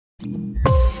So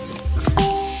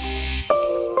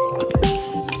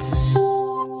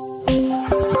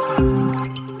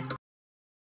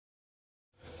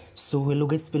hello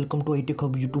guys, welcome to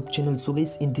iTechHub YouTube channel. So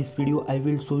guys, in this video I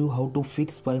will show you how to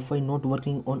fix Wi-Fi not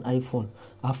working on iPhone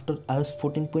after iOS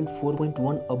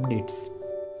 14.4.1 updates.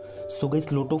 So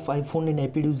guys, lot of iPhone and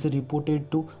iPad user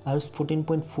reported to iOS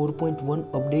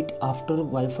 14.4.1 update after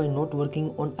Wi-Fi not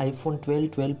working on iPhone 12,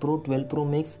 12 Pro, 12 Pro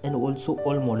Max and also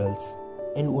all models.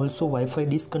 And also Wi-Fi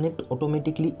disconnect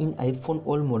automatically in iPhone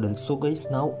all models. So guys,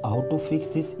 now how to fix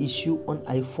this issue on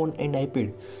iPhone and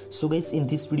iPad. So guys, in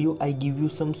this video I give you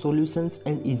some solutions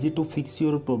and easy to fix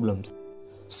your problems.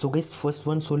 So guys, first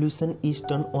one solution is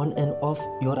turn on and off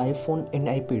your iPhone and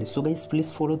iPad. So guys,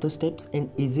 please follow the steps and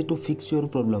easy to fix your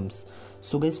problems.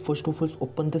 So guys, first of all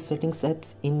open the settings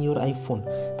apps in your iPhone,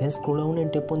 then scroll down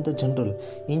and tap on the general.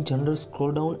 In general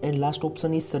scroll down and last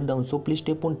option is shutdown. So please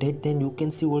tap on that, then you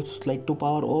can see also slide to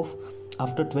power off.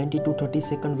 After 20 to 30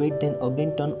 second wait, then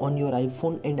again turn on your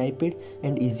iPhone and iPad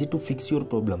and easy to fix your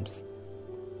problems.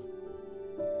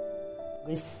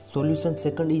 Guys, solution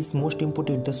second is most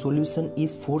important. The solution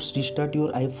is force restart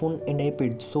your iPhone and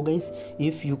iPad. So guys,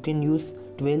 if you can use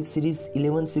 12 series,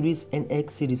 11 series and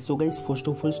X series. So guys, first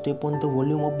of all tap on the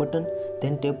volume up button,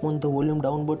 then tap on the volume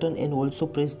down button and also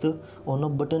press the on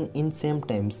off button in same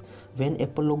times. When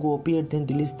Apple logo appear, then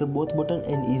release the both button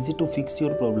and easy to fix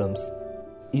your problems.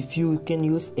 If you can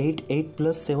use 8, 8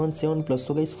 plus, 7, 7 plus.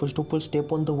 So guys, first of all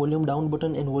tap on the volume down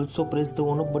button and also press the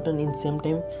on off button in same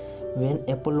time. When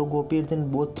Apple logo appear, then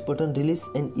both button release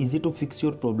and easy to fix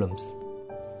your problems.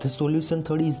 The solution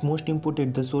third is most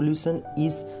important. The solution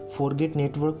is forget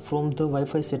network from the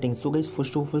Wi-Fi settings. So guys,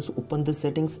 first of all open the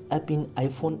settings app in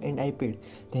iPhone and iPad.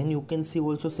 Then you can see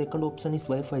also second option is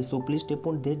Wi-Fi. So please tap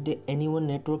on that, anyone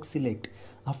network select.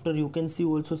 After you can see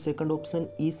also second option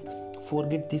is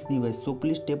forget this device. So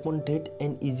please tap on that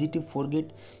and easy to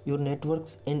forget your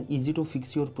networks and easy to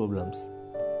fix your problems.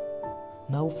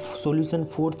 Now solution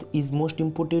fourth is most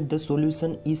important. The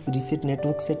solution is reset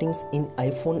network settings in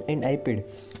iPhone and iPad.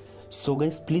 So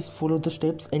guys, please follow the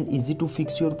steps and easy to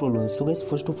fix your problem. So guys,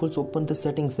 first of all open the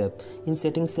settings app. In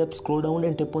settings app scroll down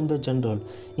and tap on the general.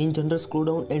 In general scroll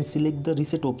down and select the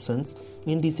reset options.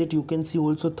 In reset you can see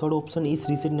also third option is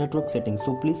reset network settings.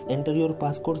 So please enter your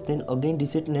passcodes, then again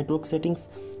reset network settings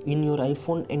in your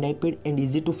iPhone and iPad and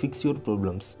easy to fix your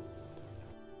problems.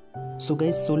 So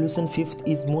guys, solution fifth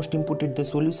is most important. The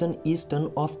solution is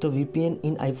turn off the VPN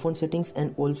in iPhone settings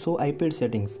and also iPad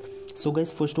settings. So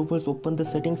guys, first of all open the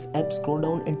settings app, scroll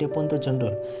down and tap on the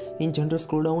general. In general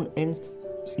scroll down and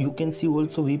you can see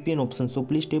also VPN option. So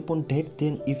please tap on that,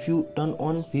 then if you turn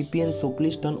on VPN, so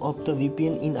please turn off the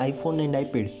VPN in iPhone and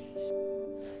iPad.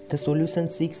 The solution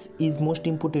 6 is most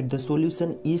important. The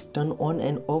solution is turn on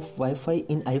and off Wi-Fi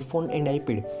in iPhone and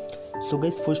iPad. So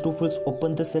guys, first of all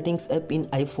open the settings app in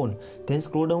iPhone, then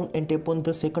scroll down and tap on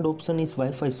the second option is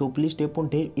Wi-Fi. So please tap on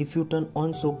that. If you turn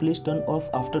on, so please turn off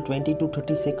after 20 to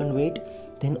 30 second wait,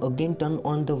 then again turn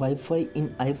on the Wi-Fi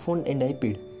in iPhone and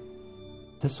iPad.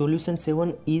 The solution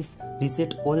 7 is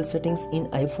reset all settings in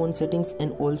iPhone settings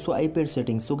and also iPad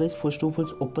settings. So guys, first of all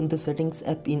open the settings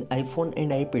app in iPhone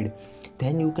and iPad.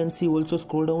 Then you can see also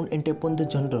scroll down and tap on the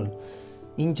general.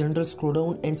 In general scroll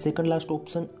down and second last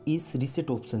option is reset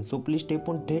option. So please tap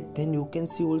on that, then you can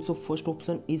see also first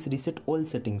option is reset all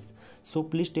settings. So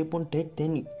please tap on that,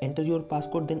 then enter your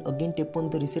passcode, then again tap on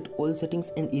the reset all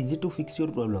settings and easy to fix your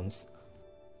problems.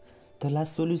 The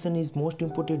last solution is most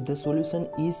important. The solution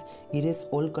is erase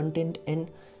all content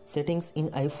and settings in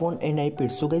iPhone and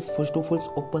iPad. So guys, first of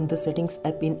all open the settings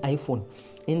app in iPhone.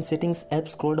 In settings app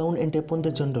scroll down and tap on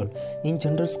the general. In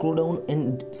general scroll down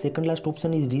and second last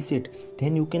option is reset.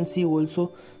 Then you can see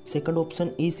also second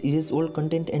option is erase all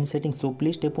content and settings. So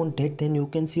please tap on that, then you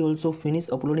can see also finish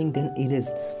uploading, then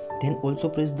erase. Then also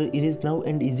press the erase now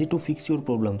and easy to fix your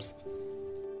problems.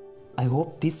 I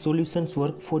hope these solutions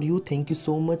work for you. Thank you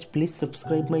so much. Please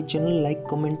subscribe my channel, like,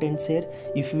 comment and share.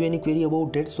 If you have any query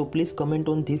about that, so please comment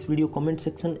on this video comment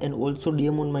section and also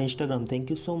DM on my Instagram. Thank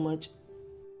you so much.